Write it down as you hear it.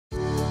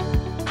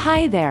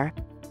Hi there.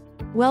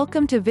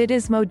 Welcome to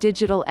VIDIZMO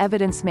Digital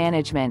Evidence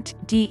Management,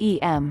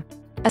 DEM,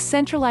 a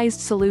centralized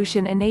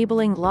solution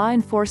enabling law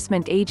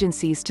enforcement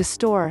agencies to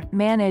store,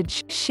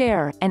 manage,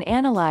 share, and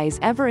analyze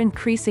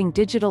ever-increasing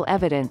digital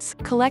evidence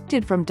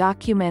collected from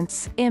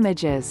documents,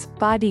 images,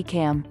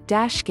 bodycam,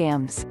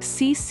 dashcams,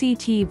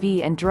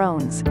 CCTV and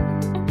drones.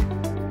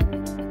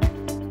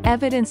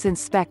 Evidence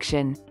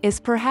inspection is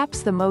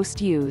perhaps the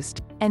most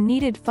used and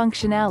needed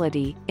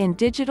functionality in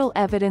digital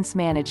evidence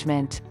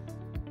management.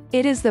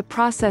 It is the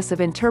process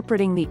of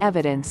interpreting the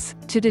evidence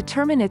to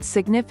determine its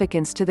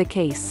significance to the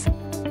case.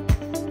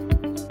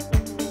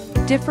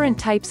 Different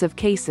types of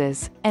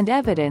cases and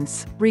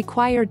evidence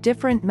require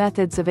different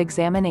methods of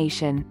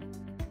examination.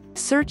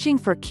 Searching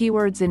for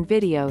keywords in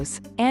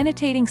videos,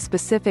 annotating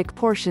specific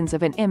portions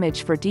of an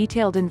image for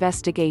detailed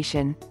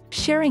investigation,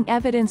 sharing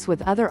evidence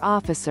with other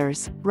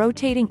officers,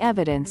 rotating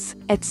evidence,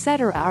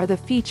 etc. are the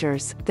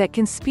features that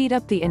can speed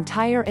up the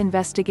entire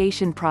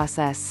investigation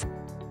process.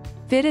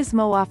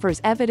 VIDIZMO offers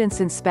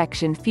evidence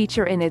inspection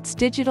feature in its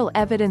digital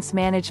evidence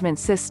management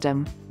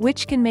system,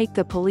 which can make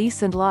the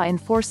police and law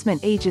enforcement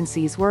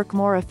agencies work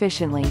more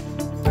efficiently.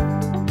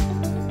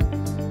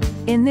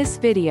 In this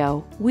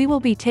video, we will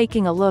be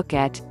taking a look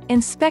at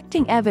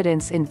inspecting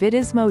evidence in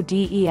VIDIZMO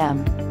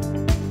DEM.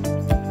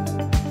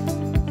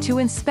 To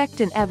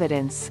inspect an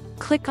evidence,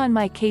 click on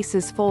My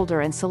Cases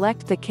folder and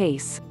select the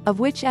case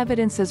of which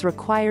evidence is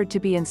required to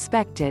be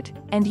inspected,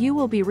 and you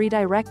will be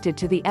redirected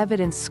to the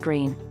evidence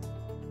screen.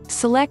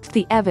 Select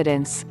the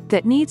evidence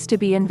that needs to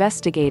be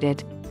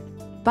investigated.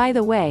 By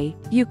the way,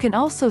 you can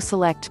also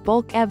select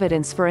bulk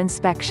evidence for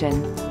inspection.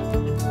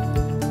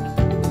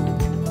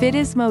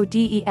 VIDIZMO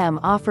DEM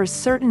offers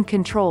certain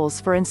controls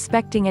for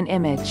inspecting an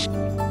image.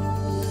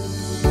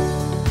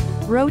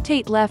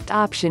 Rotate left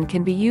option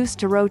can be used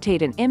to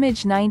rotate an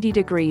image 90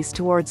 degrees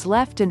towards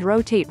left, and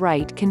rotate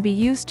right can be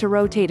used to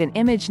rotate an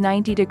image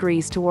 90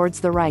 degrees towards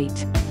the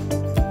right.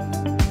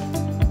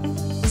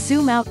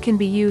 Zoom out can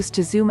be used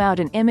to zoom out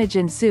an image,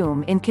 and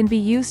zoom in can be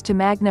used to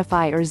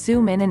magnify or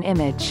zoom in an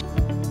image.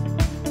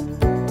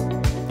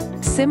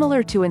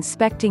 Similar to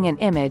inspecting an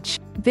image,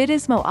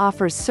 VIDIZMO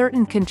offers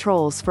certain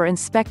controls for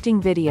inspecting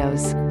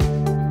videos.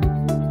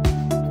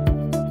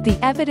 The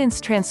evidence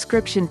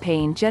transcription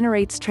pane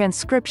generates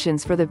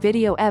transcriptions for the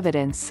video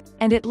evidence,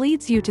 and it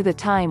leads you to the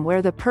time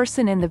where the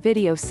person in the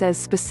video says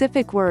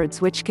specific words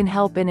which can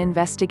help in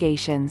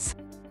investigations.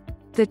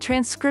 The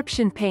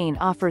transcription pane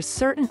offers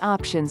certain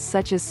options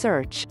such as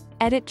search,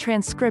 edit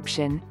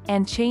transcription,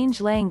 and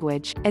change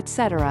language,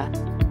 etc.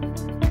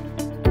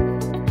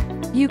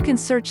 You can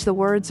search the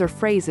words or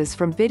phrases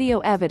from video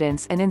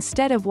evidence, and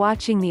instead of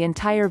watching the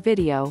entire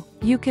video,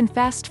 you can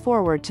fast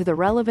forward to the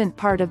relevant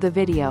part of the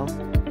video.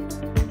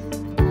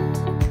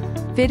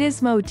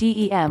 VIDIZMO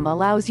DEM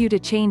allows you to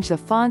change the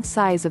font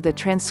size of the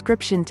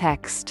transcription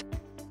text.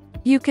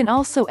 You can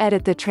also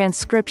edit the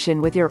transcription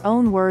with your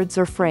own words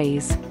or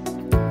phrase.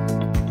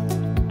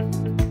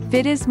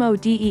 VIDIZMO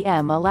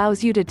DEM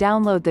allows you to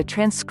download the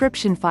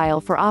transcription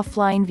file for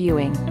offline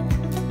viewing.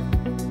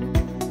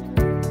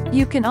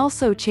 You can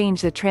also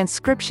change the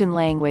transcription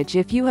language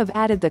if you have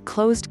added the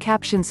closed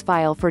captions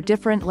file for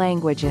different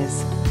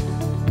languages.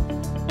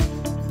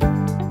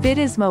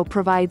 VIDIZMO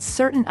provides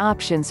certain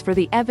options for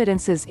the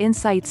Evidence's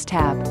Insights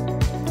tab.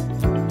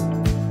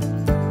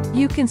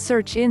 You can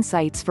search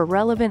insights for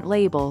relevant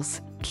labels,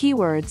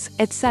 keywords,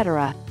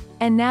 etc.,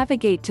 and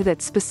navigate to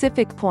that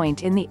specific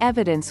point in the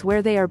evidence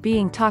where they are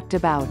being talked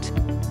about.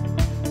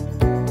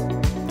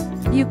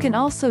 You can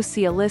also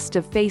see a list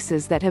of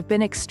faces that have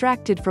been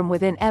extracted from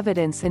within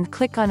evidence, and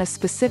click on a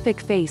specific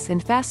face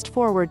and fast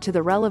forward to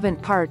the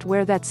relevant part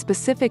where that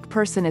specific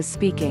person is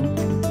speaking.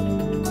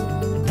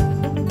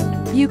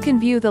 You can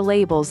view the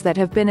labels that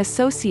have been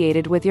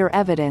associated with your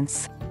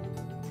evidence.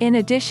 In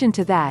addition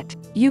to that,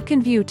 you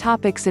can view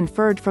topics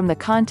inferred from the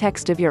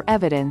context of your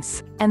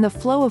evidence, and the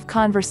flow of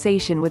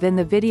conversation within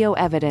the video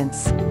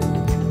evidence.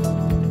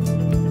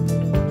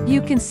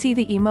 You can see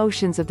the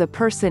emotions of the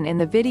person in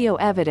the video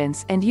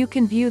evidence, and you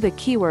can view the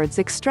keywords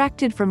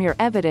extracted from your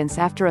evidence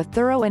after a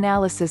thorough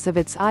analysis of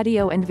its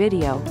audio and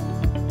video.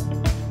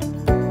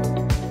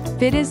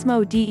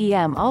 VIDIZMO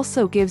DEM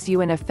also gives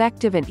you an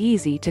effective and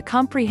easy to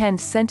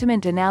comprehend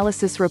sentiment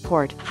analysis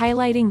report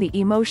highlighting the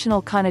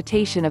emotional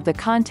connotation of the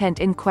content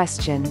in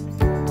question.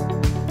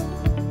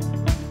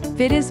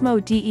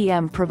 VIDIZMO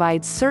DEM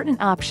provides certain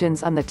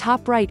options on the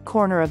top right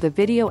corner of the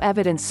video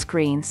evidence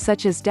screen,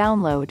 such as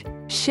download,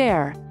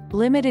 share,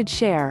 limited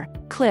share,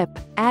 clip,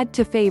 add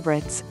to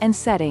favorites, and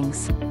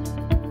settings.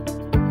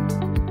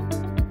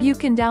 You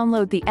can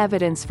download the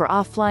evidence for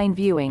offline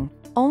viewing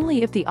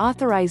only if the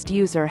authorized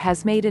user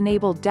has made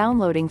enabled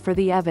downloading for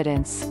the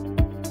evidence.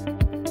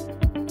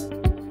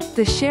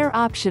 The share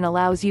option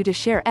allows you to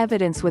share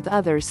evidence with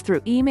others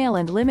through email,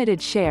 and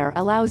limited share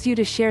allows you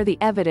to share the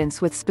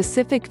evidence with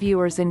specific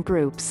viewers and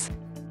groups.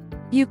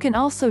 You can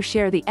also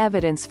share the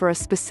evidence for a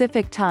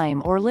specific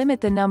time or limit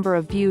the number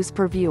of views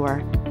per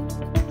viewer.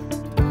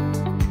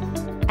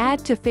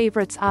 Add to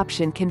Favorites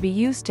option can be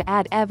used to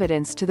add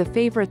evidence to the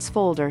Favorites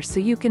folder so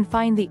you can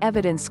find the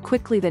evidence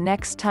quickly the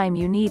next time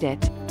you need it.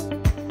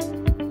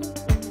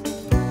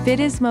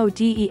 VIDIZMO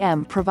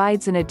DEM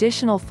provides an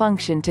additional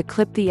function to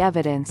clip the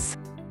evidence.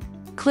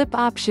 Clip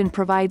option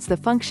provides the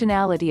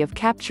functionality of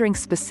capturing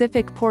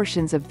specific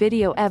portions of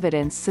video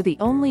evidence so the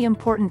only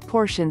important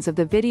portions of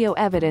the video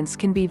evidence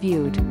can be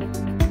viewed.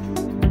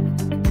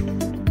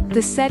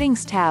 The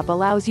Settings tab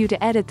allows you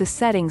to edit the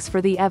settings for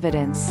the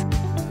evidence.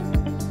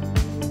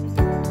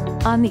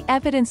 On the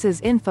Evidence's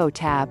Info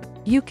tab,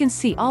 you can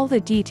see all the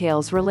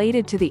details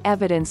related to the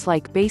evidence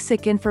like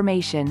basic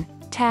information,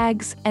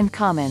 tags, and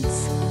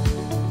comments.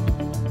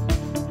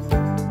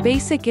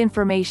 Basic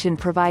information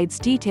provides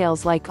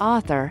details like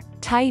author,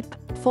 type,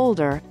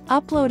 folder,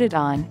 uploaded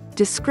on,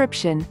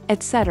 description,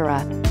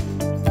 etc.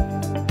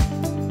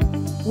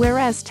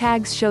 Whereas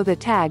tags show the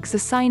tags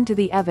assigned to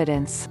the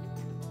evidence.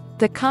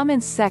 The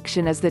Comments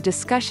section is the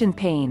discussion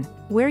pane,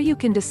 where you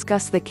can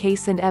discuss the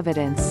case and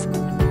evidence.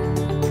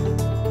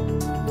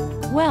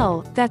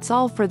 Well, that's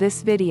all for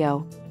this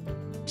video.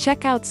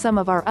 Check out some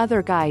of our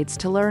other guides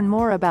to learn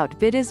more about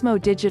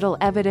VIDIZMO Digital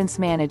Evidence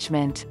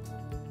Management.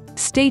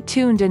 Stay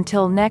tuned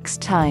until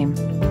next time.